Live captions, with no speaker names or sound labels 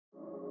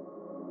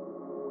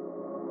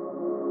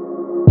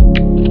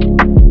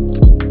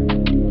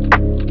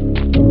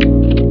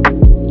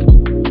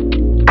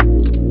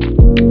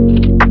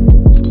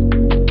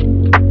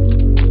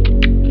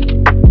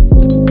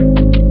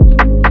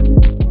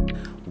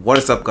What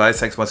is up, guys?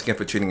 Thanks once again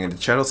for tuning in to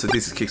the channel. So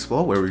this is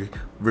KIXPLORE, where we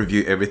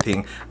review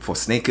everything for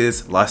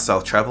sneakers,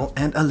 lifestyle, travel,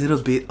 and a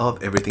little bit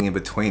of everything in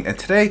between. And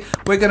today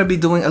we're going to be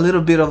doing a little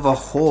bit of a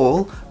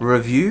haul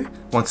review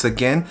once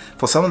again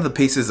for some of the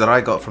pieces that I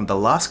got from the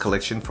last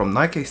collection from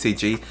Nike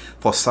Acg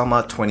for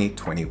summer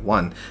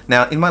 2021.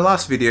 Now, in my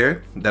last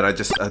video that I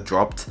just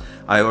dropped,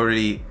 I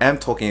already am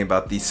talking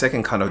about the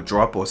second kind of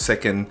drop or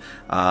second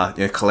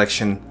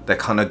collection that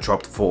kind of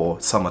dropped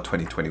for summer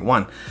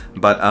 2021.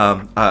 But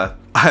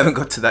I haven't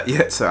got to that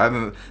yet,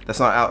 so that's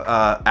not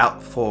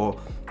out for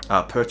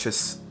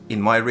purchase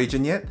in my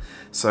region yet.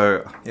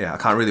 So yeah, I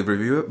can't really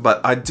review it,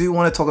 but I do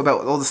want to talk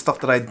about all the stuff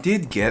that I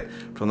did get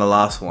from the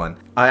last one.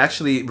 I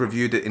actually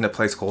reviewed it in a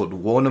place called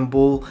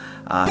Warrnambool.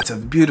 It's a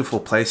beautiful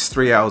place,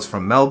 3 hours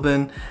from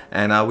Melbourne,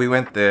 and we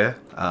went there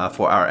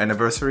for our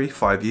anniversary,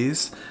 5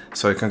 years.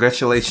 So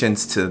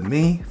congratulations to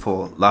me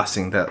for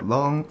lasting that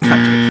long.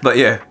 But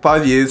yeah,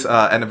 5 years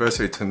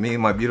anniversary to me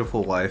and my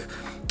beautiful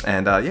wife.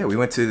 And yeah, we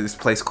went to this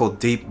place called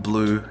Deep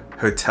Blue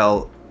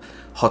Hotel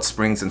Hot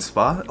Springs and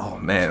Spa. Oh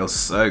man, it was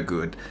so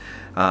good.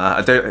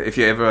 If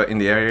you're ever in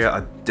the area,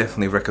 I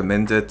definitely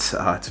recommend it.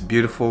 It's a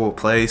beautiful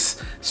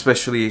place,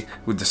 especially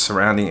with the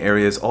surrounding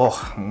areas.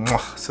 Oh,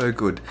 mwah, so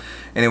good.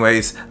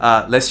 Anyways,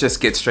 let's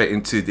just get straight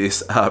into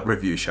this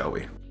review, shall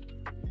we?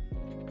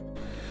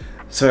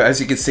 So as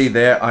you can see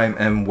there, I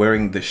am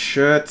wearing the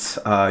shirt.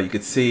 You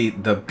can see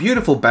the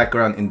beautiful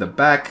background in the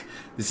back.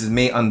 This is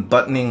me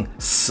unbuttoning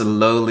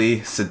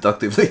slowly,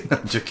 seductively. No,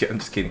 I'm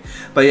just kidding.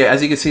 But yeah,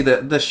 as you can see,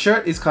 the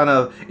shirt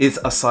is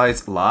a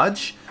size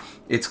large.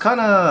 It's kind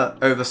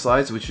of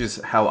oversized, which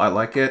is how I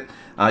like it.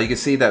 You can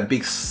see that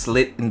big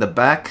slit in the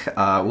back.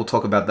 We'll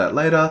talk about that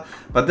later.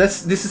 But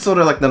this is sort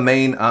of like the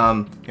main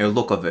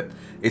look of it.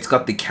 It's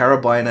got the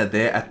carabiner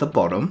there at the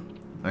bottom.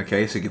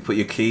 Okay, so you can put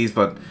your keys,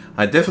 but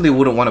I definitely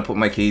wouldn't want to put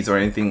my keys or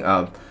anything.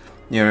 A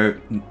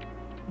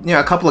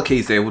couple of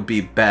keys there would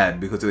be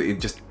bad because it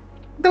just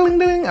ding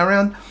ding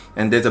around.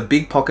 And there's a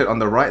big pocket on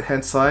the right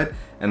hand side,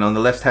 and on the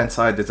left hand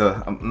side there's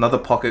another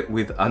pocket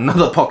with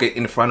another pocket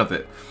in front of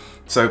it.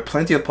 So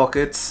plenty of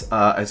pockets,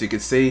 as you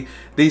can see.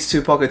 These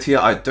two pockets here,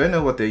 I don't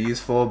know what they're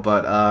used for,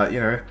 but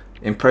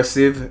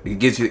impressive. It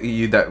gives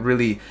you that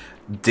really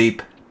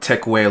deep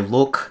tech wear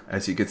look,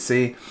 as you can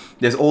see.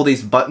 There's all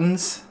these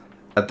buttons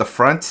at the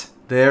front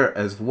there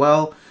as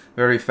well.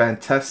 Very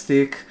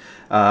fantastic.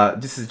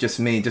 This is just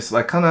me, just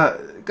like kind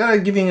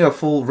of giving you a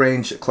full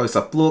range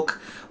close-up look.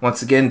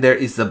 Once again, there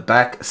is the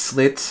back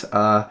slit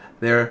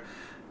there.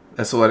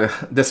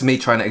 That's me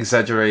trying to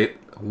exaggerate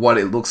what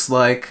it looks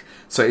like.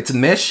 So it's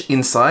mesh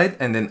inside,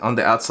 and then on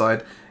the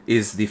outside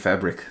is the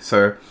fabric.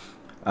 So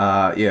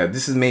yeah,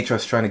 this is me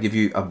just trying to give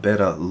you a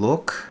better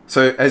look.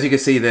 So as you can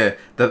see there,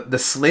 the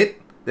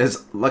slit,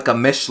 there's like a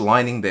mesh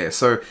lining there.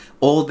 So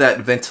all that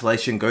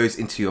ventilation goes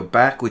into your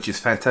back, which is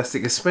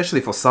fantastic,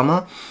 especially for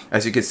summer,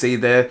 as you can see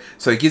there.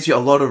 So it gives you a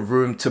lot of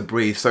room to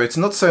breathe. So it's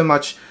not so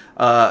much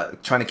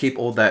trying to keep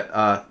all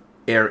that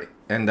air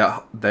and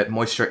that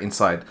moisture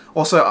inside.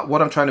 Also,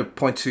 what I'm trying to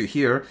point to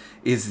here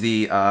is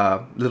the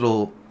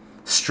little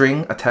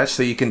string attached,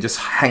 so you can just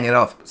hang it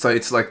off. So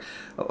it's like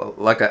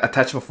an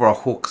attachment for a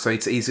hook, so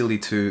it's easily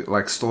to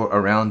like store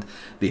around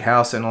the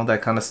house and all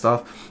that kind of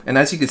stuff. And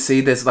as you can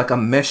see, there's like a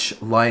mesh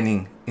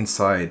lining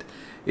inside.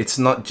 It's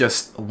not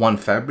just one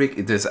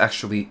fabric, there's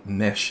actually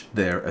mesh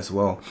there as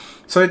well.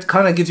 So it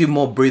kind of gives you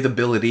more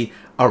breathability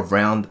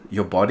around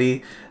your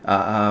body.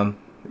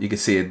 You can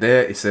see it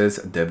there, it says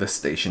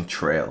Devastation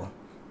Trail.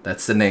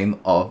 That's the name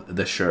of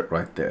the shirt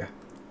right there.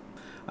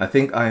 I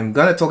think I'm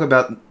gonna talk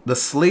about the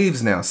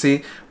sleeves now.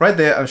 See, right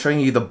there, I'm showing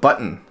you the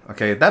button.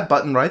 Okay, that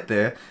button right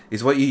there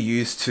is what you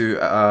use to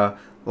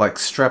like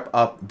strap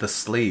up the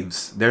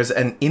sleeves. There's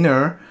an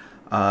inner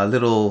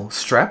little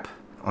strap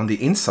on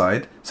the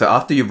inside. So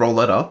after you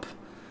roll it up,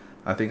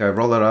 I think I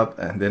roll it up,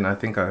 and then I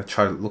think I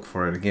try to look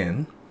for it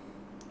again.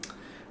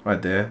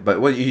 Right there.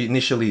 But what you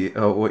initially,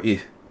 what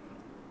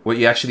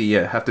you actually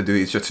have to do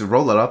is just to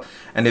roll it up,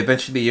 and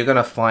eventually you're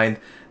gonna find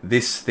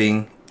this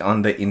thing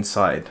on the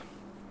inside.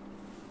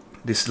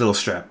 This little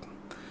strap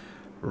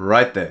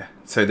right there.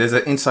 So there's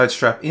an inside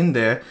strap in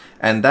there,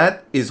 and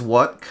that is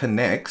what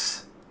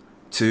connects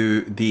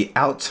to the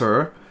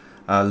outer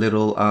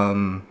little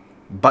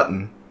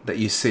button that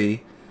you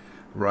see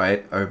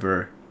right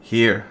over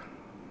here,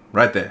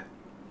 right there.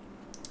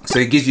 So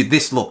it gives you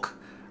this look,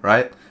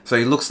 right? So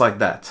it looks like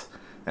that.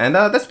 And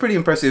that's pretty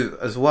impressive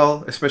as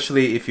well,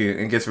 especially if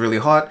it gets really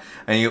hot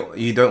and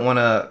you don't want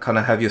to kind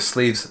of have your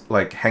sleeves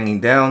like hanging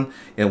down.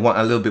 You want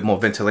a little bit more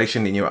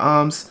ventilation in your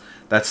arms.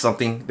 That's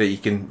something that you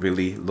can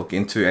really look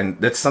into,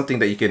 and that's something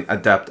that you can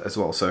adapt as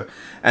well. So,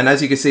 and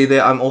as you can see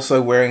there, I'm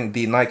also wearing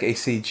the Nike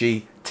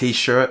Acg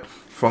t-shirt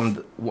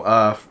from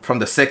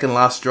the second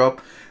last drop.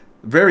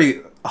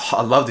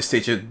 I love this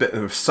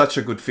t-shirt, such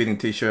a good fitting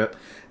t-shirt.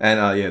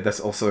 And yeah,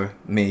 that's also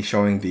me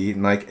showing the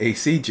Nike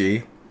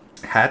Acg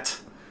hat,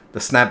 the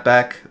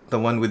snapback, the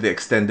one with the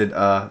extended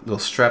little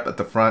strap at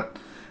the front.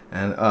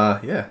 And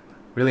yeah,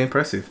 really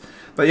impressive.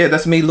 But yeah,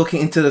 that's me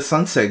looking into the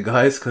sunset,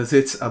 guys, because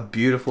it's a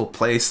beautiful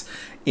place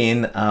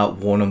in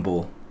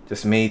Warrnambool.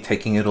 Just me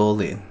taking it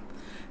all in.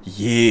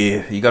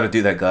 Yeah, you gotta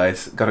do that,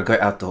 guys. Gotta go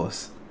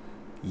outdoors.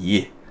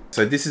 Yeah.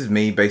 So this is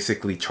me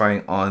basically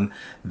trying on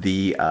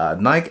the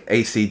Nike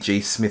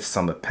Acg Smith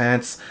Summer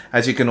pants.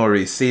 As you can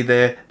already see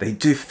there, they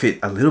do fit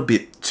a little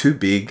bit too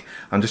big.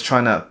 I'm just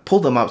trying to pull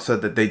them up so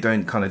that they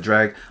don't kind of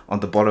drag on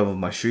the bottom of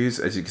my shoes.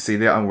 As you can see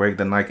there, I'm wearing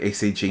the Nike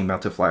Acg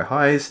Mountain Fly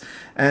highs.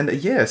 And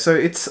yeah, so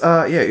it's,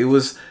 yeah, it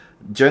was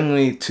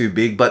generally too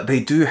big, but they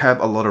do have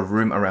a lot of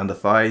room around the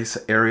thighs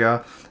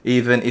area.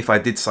 Even if I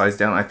did size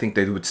down, I think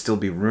they would still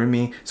be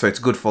roomy, so it's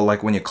good for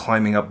like when you're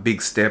climbing up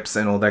big steps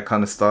and all that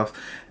kind of stuff.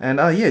 And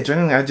yeah,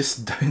 generally I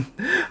just don't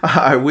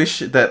I wish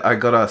that I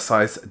got a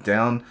size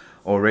down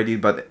already,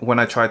 but when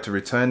I tried to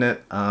return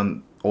it,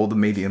 all the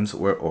mediums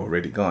were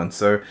already gone.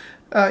 So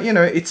you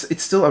know,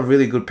 it's still a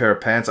really good pair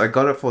of pants. I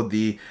got it for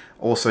the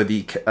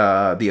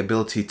the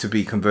ability to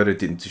be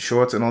converted into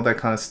shorts and all that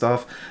kind of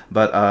stuff.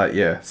 But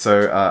yeah,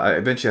 so I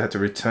eventually had to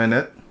return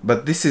it.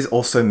 But this is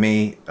also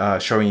me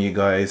showing you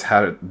guys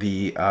how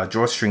the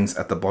drawstrings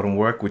at the bottom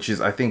work, which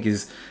is, I think,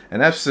 is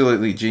an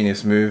absolutely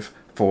genius move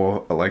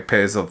for like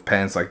pairs of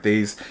pants like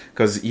these,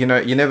 because you know,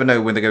 you never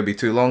know when they're going to be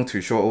too long,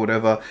 too short, or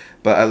whatever,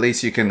 but at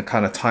least you can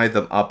kind of tie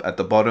them up at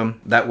the bottom.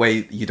 That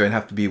way you don't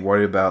have to be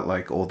worried about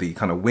like all the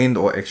kind of wind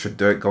or extra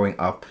dirt going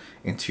up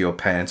into your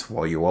pants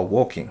while you are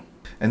walking.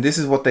 And this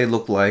is what they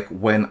look like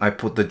when I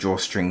put the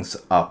drawstrings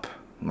up.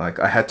 Like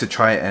I had to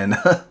try and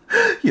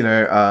you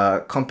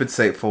know,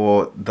 compensate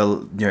for the,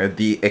 you know,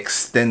 the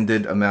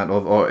extended amount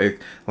of, or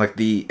like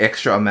the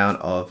extra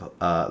amount of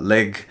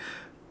leg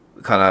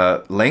kind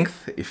of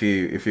length, if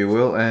you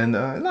will. And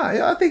no,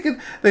 I think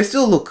they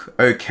still look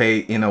okay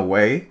in a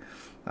way.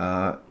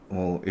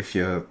 Well, if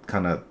you're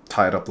kind of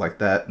tied up like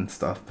that and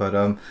stuff, but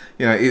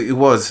you know, it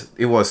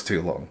was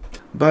too long.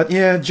 But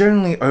yeah,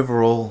 generally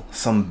overall,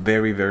 some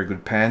very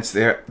good pants.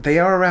 They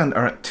are around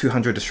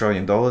 200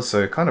 Australian dollars,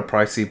 so kind of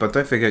pricey. But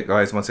don't forget,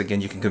 guys, once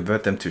again, you can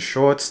convert them to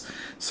shorts.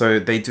 So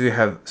they do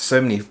have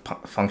so many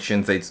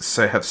functions.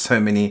 They have so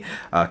many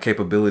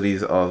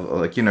capabilities of,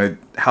 like, you know,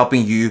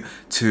 helping you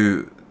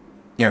to,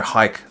 you know,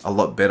 hike a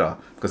lot better,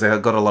 because they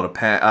have got a lot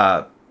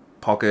of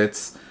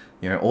pockets.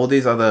 You know, all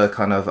these other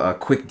kind of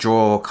quick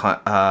draw,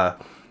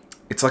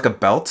 it's like a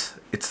belt.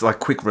 It's like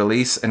quick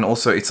release, and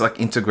also it's like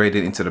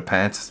integrated into the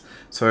pants.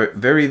 So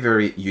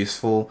very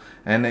useful.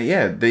 And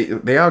yeah,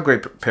 they are a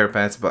great pair of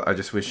pants, but I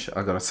just wish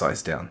I got a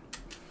size down.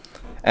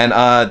 And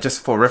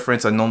just for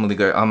reference, I'm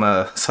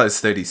a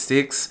size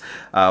 36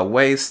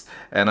 waist,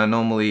 and I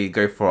normally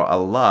go for a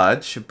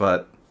large,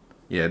 but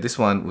yeah, this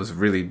one was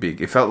really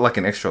big. It felt like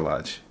an extra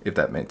large, if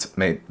that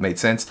made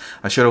sense.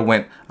 I should have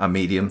went a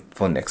medium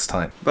for next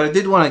time. But I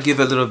did want to give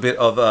a little bit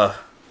of a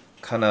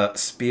kind of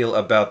spiel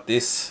about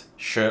this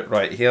shirt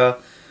right here.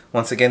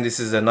 Once again, this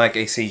is a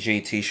Nike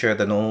Acg t-shirt,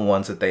 the normal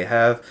ones that they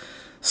have.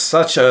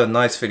 Such a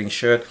nice fitting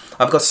shirt.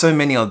 I've got so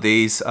many of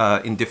these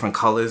in different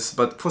colors,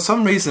 but for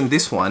some reason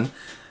this one,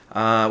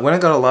 when I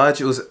got a large,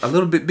 it was a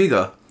little bit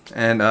bigger,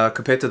 and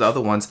compared to the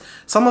other ones.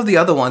 Some of the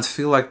other ones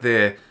feel like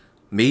they're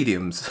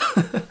mediums,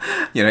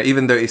 you know,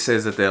 even though it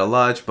says that they're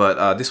large,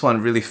 but this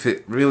one really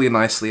fit really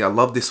nicely. I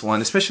love this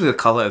one, especially the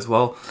color as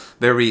well.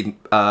 Very you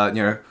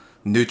know,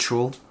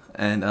 neutral,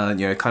 and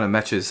you know, it kind of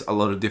matches a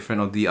lot of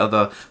different of the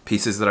other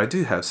pieces that I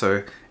do have,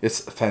 so it's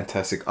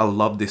fantastic. I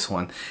love this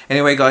one.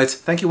 Anyway, guys,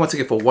 thank you once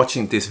again for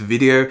watching this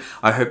video.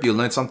 I hope you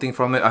learned something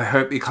from it. I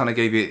hope it kind of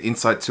gave you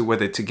insight to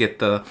whether to get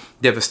the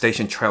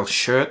Devastation Trail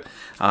shirt.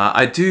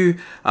 I do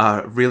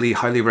really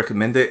highly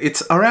recommend it.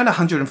 It's around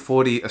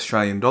 140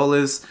 Australian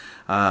dollars.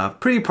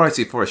 Pretty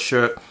pricey for a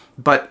shirt,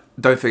 but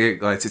don't forget,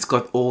 guys, it's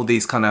got all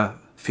these kind of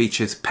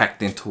features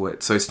packed into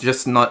it, so it's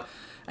just not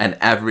an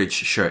average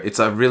shirt. It's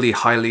a really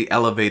highly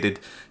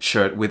elevated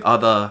shirt with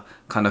other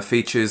kind of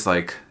features,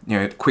 like, you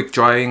know, quick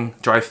drying,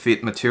 dry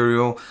fit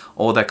material,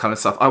 all that kind of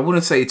stuff. I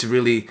wouldn't say it's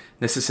really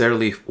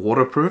necessarily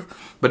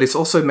waterproof, but it's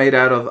also made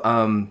out of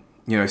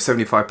you know,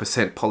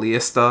 75%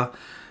 polyester.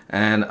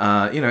 And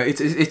you know,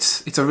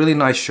 it's a really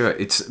nice shirt.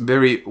 It's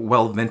very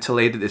well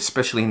ventilated,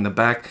 especially in the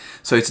back.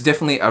 So it's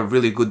definitely a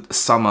really good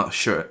summer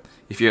shirt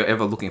if you're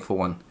ever looking for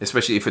one,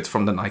 especially if it's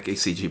from the Nike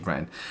Acg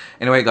brand.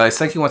 Anyway, guys,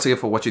 thank you once again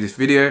for watching this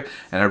video,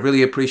 and I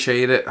really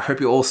appreciate it. I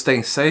hope you're all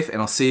staying safe,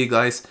 and I'll see you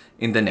guys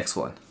in the next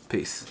one.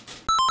 Peace.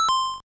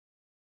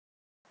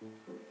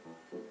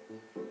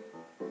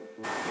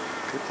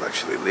 People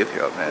actually live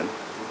here, man.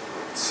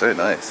 It's so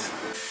nice.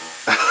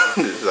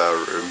 This is our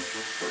room.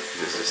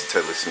 This is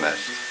totally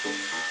smashed.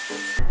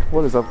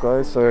 What is up,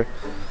 guys? So,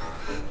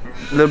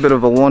 a little bit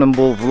of a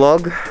Warrnambool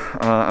vlog.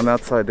 I'm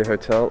outside the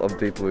hotel of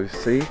Deep Blue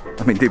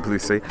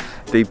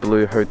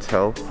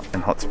Hotel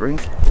in Hot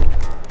Springs.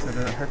 So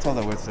the hotel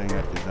that we're staying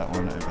at is that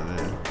one over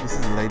there. This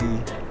is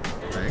Lady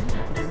Bay.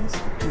 It's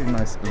pretty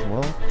nice as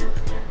well.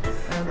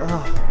 And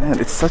oh man,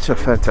 it's such a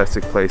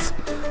fantastic place.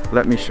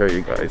 Let me show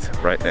you guys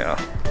right now.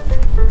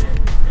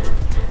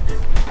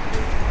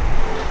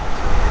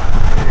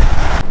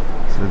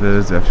 So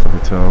there's the actual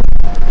hotel.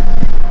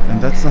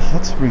 And that's the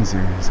hot springs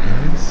areas,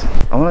 guys.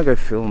 I want to go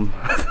film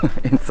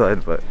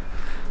inside, but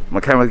my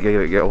camera's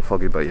gonna get all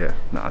foggy, but yeah,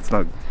 no, it's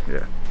not,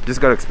 yeah. just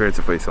gotta experience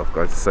it for yourself,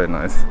 guys. It's so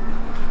nice.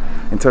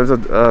 In terms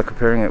of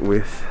comparing it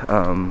with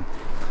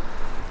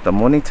the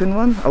Mornington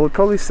one, I would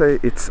probably say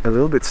it's a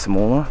little bit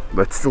smaller,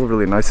 but it's still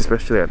really nice,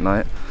 especially at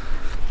night.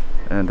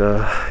 And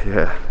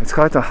yeah, it's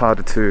kind of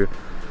hard to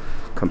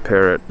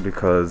compare it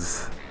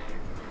because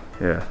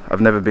yeah, I've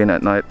never been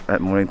at night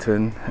at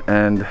Mornington,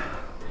 and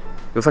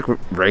it was like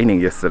raining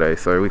yesterday,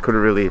 so we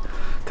couldn't really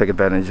take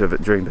advantage of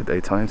it during the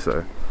daytime.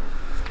 So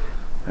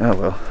oh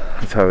well,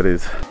 that's how it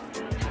is.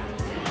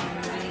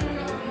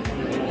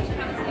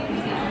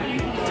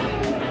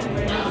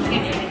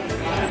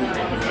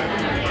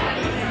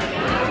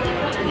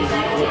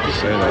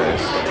 So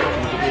nice.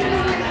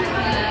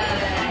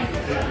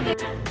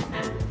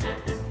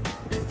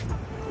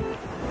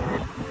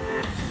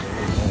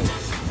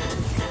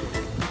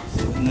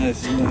 So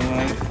nice, you know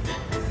what?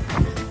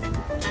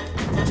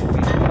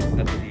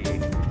 At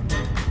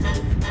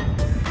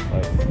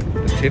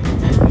the tip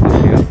over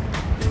here.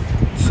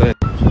 So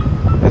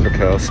there's a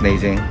cow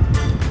sneezing.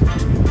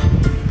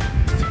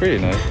 It's pretty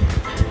nice.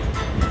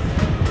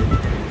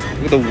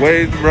 Look at the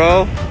waves,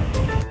 bro.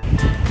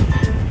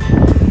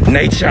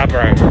 Nature,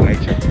 bro.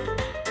 Nature.